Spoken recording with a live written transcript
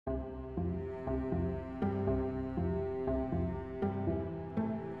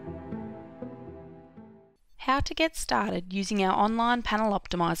how to get started using our online panel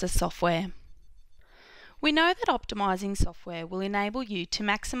optimizer software. We know that optimizing software will enable you to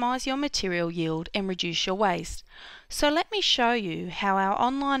maximize your material yield and reduce your waste. So let me show you how our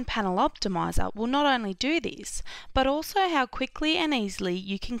online panel optimizer will not only do this, but also how quickly and easily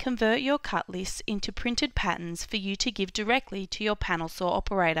you can convert your cut lists into printed patterns for you to give directly to your panel saw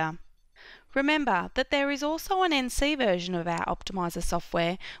operator. Remember that there is also an NC version of our optimizer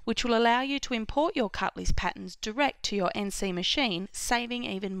software which will allow you to import your cut list patterns direct to your NC machine, saving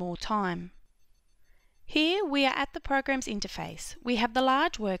even more time. Here we are at the program's interface. We have the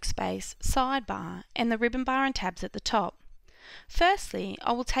large workspace, sidebar, and the ribbon bar and tabs at the top. Firstly,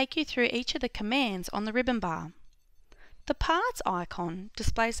 I will take you through each of the commands on the ribbon bar. The parts icon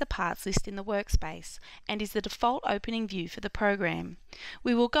displays the parts list in the workspace and is the default opening view for the program.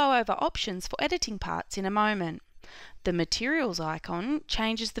 We will go over options for editing parts in a moment. The materials icon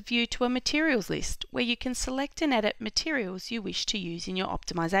changes the view to a materials list where you can select and edit materials you wish to use in your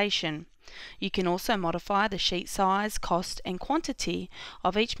optimization. You can also modify the sheet size, cost and quantity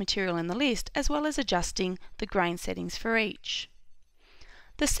of each material in the list, as well as adjusting the grain settings for each.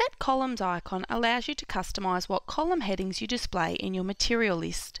 The Set Columns icon allows you to customize what column headings you display in your material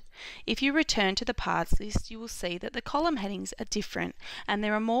list. If you return to the parts list, you will see that the column headings are different and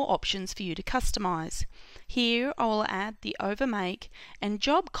there are more options for you to customize. Here I will add the Overmake and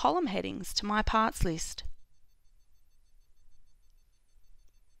Job column headings to my parts list.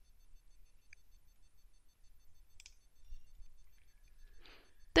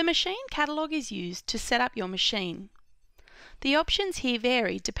 The machine catalog is used to set up your machine. The options here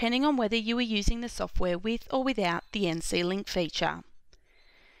vary depending on whether you are using the software with or without the NC Link feature.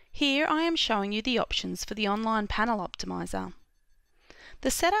 Here I am showing you the options for the online panel optimizer.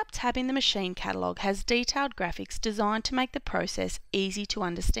 The Setup tab in the machine catalog has detailed graphics designed to make the process easy to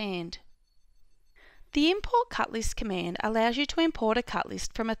understand. The Import Cut List command allows you to import a cut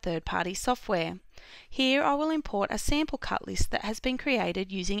list from a third-party software. Here I will import a sample cut list that has been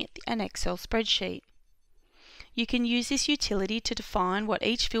created using an Excel spreadsheet. You can use this utility to define what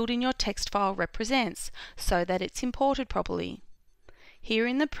each field in your text file represents so that it's imported properly. Here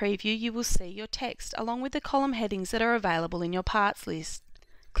in the preview you will see your text along with the column headings that are available in your parts list.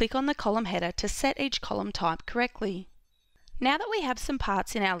 Click on the column header to set each column type correctly. Now that we have some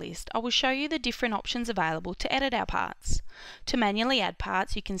parts in our list, I will show you the different options available to edit our parts. To manually add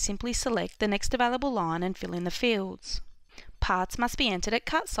parts, you can simply select the next available line and fill in the fields. Parts must be entered at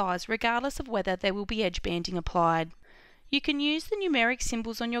cut size regardless of whether there will be edge banding applied. You can use the numeric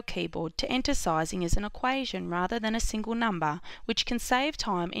symbols on your keyboard to enter sizing as an equation rather than a single number, which can save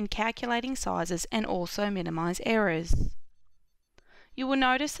time in calculating sizes and also minimize errors. You will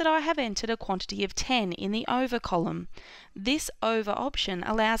notice that I have entered a quantity of 10 in the over column. This over option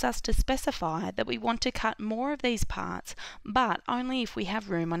allows us to specify that we want to cut more of these parts, but only if we have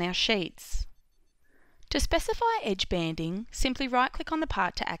room on our sheets. To specify edge banding, simply right-click on the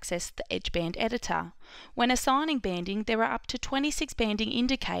part to access the Edge Band Editor. When assigning banding, there are up to 26 banding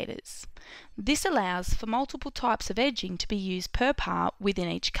indicators. This allows for multiple types of edging to be used per part within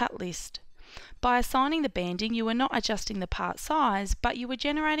each cut list. By assigning the banding, you are not adjusting the part size, but you are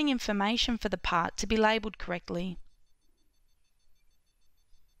generating information for the part to be labelled correctly.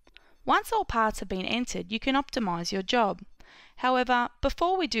 Once all parts have been entered, you can optimize your job. However,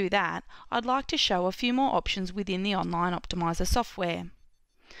 before we do that, I'd like to show a few more options within the online optimizer software.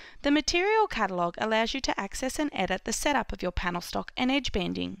 The Material Catalog allows you to access and edit the setup of your panel stock and edge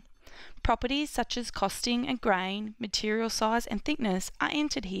banding. Properties such as costing and grain, material size and thickness are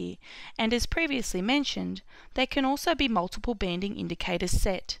entered here, and as previously mentioned, there can also be multiple banding indicators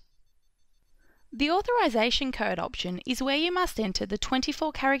set. The Authorization Code option is where you must enter the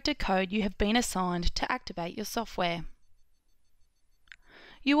 24-character code you have been assigned to activate your software.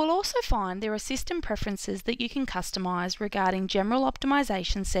 You will also find there are system preferences that you can customize regarding general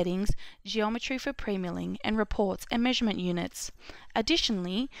optimization settings, geometry for pre-milling, and reports and measurement units.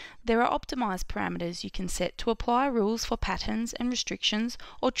 Additionally, there are optimized parameters you can set to apply rules for patterns and restrictions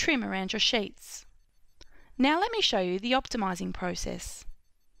or trim around your sheets. Now let me show you the optimizing process.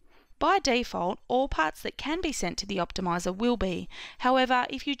 By default, all parts that can be sent to the optimizer will be. However,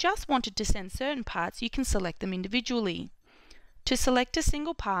 if you just wanted to send certain parts, you can select them individually. To select a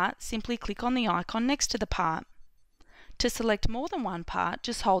single part, simply click on the icon next to the part. To select more than one part,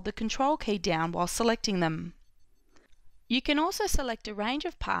 just hold the Control key down while selecting them. You can also select a range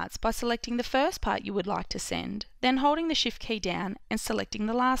of parts by selecting the first part you would like to send, then holding the Shift key down and selecting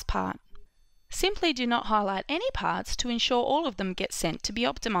the last part. Simply do not highlight any parts to ensure all of them get sent to be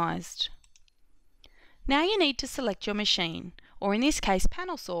optimized. Now you need to select your machine, or in this case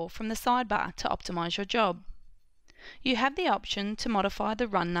panel saw, from the sidebar to optimize your job. You have the option to modify the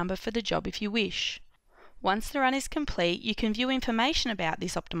run number for the job if you wish. Once the run is complete, you can view information about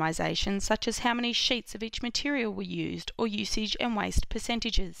this optimization, such as how many sheets of each material were used or usage and waste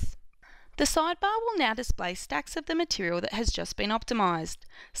percentages. The sidebar will now display stacks of the material that has just been optimized.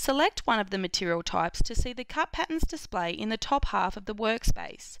 Select one of the material types to see the cut patterns display in the top half of the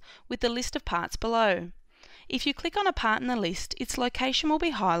workspace, with the list of parts below. If you click on a part in the list, its location will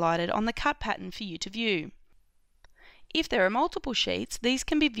be highlighted on the cut pattern for you to view. If there are multiple sheets, these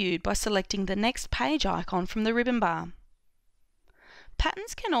can be viewed by selecting the next page icon from the ribbon bar.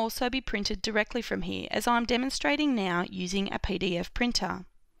 Patterns can also be printed directly from here, as I'm demonstrating now using a PDF printer.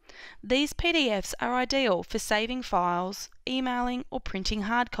 These PDFs are ideal for saving files, emailing or printing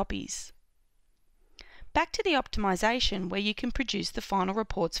hard copies. Back to the optimization where you can produce the final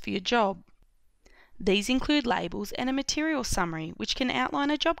reports for your job. These include labels and a material summary which can outline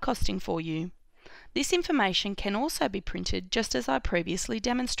a job costing for you. This information can also be printed just as I previously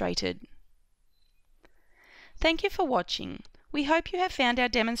demonstrated. Thank you for watching. We hope you have found our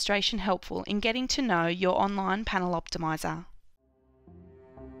demonstration helpful in getting to know your online panel optimizer.